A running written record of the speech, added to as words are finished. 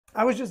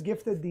I was just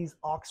gifted these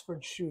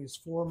Oxford shoes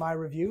for my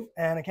review,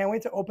 and I can't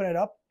wait to open it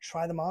up,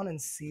 try them on,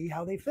 and see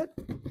how they fit.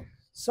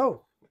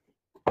 So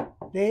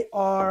they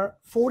are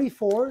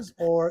 44s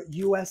or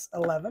US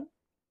 11.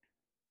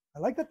 I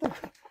like that the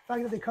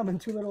fact that they come in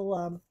two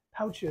little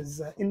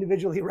pouches,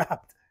 individually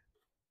wrapped.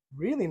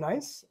 Really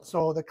nice.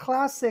 So the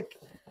classic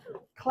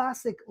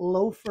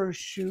loafer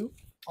shoe,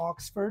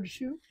 Oxford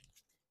shoe.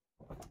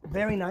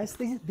 Very nice.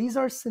 These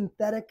are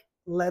synthetic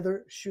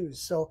leather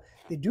shoes, so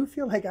they do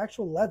feel like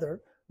actual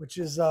leather, which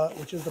is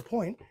the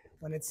point.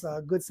 When it's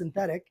good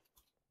synthetic,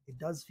 it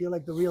does feel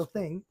like the real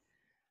thing.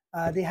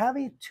 They have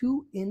a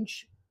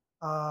 2-inch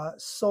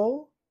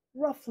sole,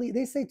 roughly.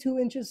 They say 2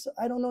 inches.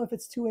 I don't know if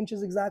it's 2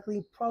 inches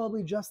exactly.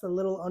 Probably just a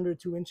little under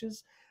 2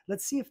 inches.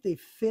 Let's see if they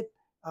fit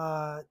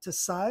to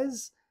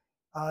size.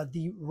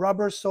 The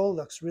rubber sole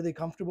looks really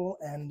comfortable,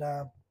 and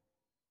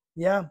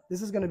yeah,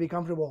 this is going to be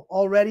comfortable.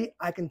 Already,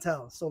 I can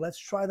tell. So let's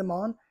try them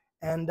on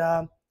and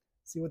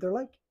see what they're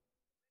like.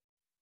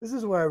 This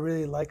is what I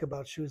really like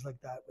about shoes like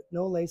that, with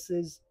no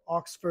laces,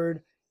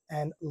 Oxford,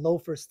 and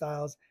loafer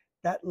styles.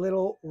 That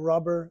little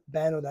rubber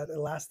band or that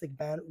elastic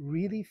band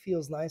really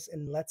feels nice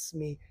and lets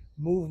me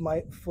move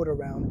my foot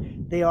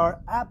around. They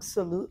are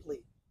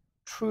absolutely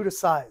true to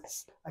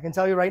size. I can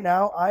tell you right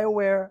now, I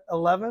wear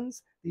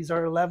 11s. These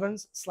are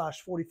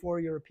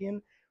 11s/44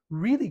 European,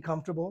 really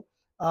comfortable.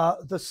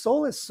 The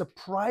sole is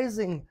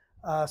surprisingly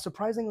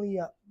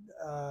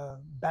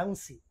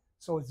bouncy.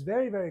 So it's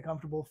very, very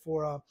comfortable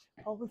for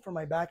probably for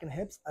my back and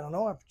hips. I don't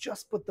know. I've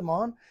just put them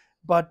on,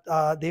 but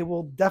they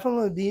will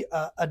definitely be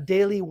a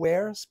daily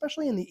wear,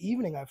 especially in the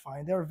evening. I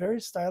find they're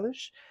very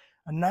stylish,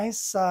 a nice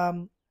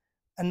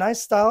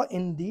style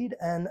indeed.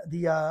 And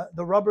the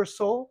rubber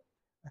sole,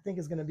 I think,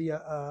 is going to be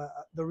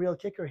the real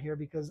kicker here,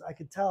 because I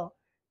could tell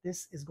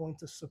this is going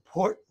to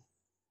support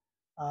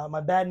my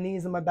bad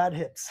knees and my bad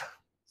hips.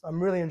 So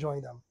I'm really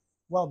enjoying them.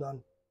 Well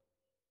done.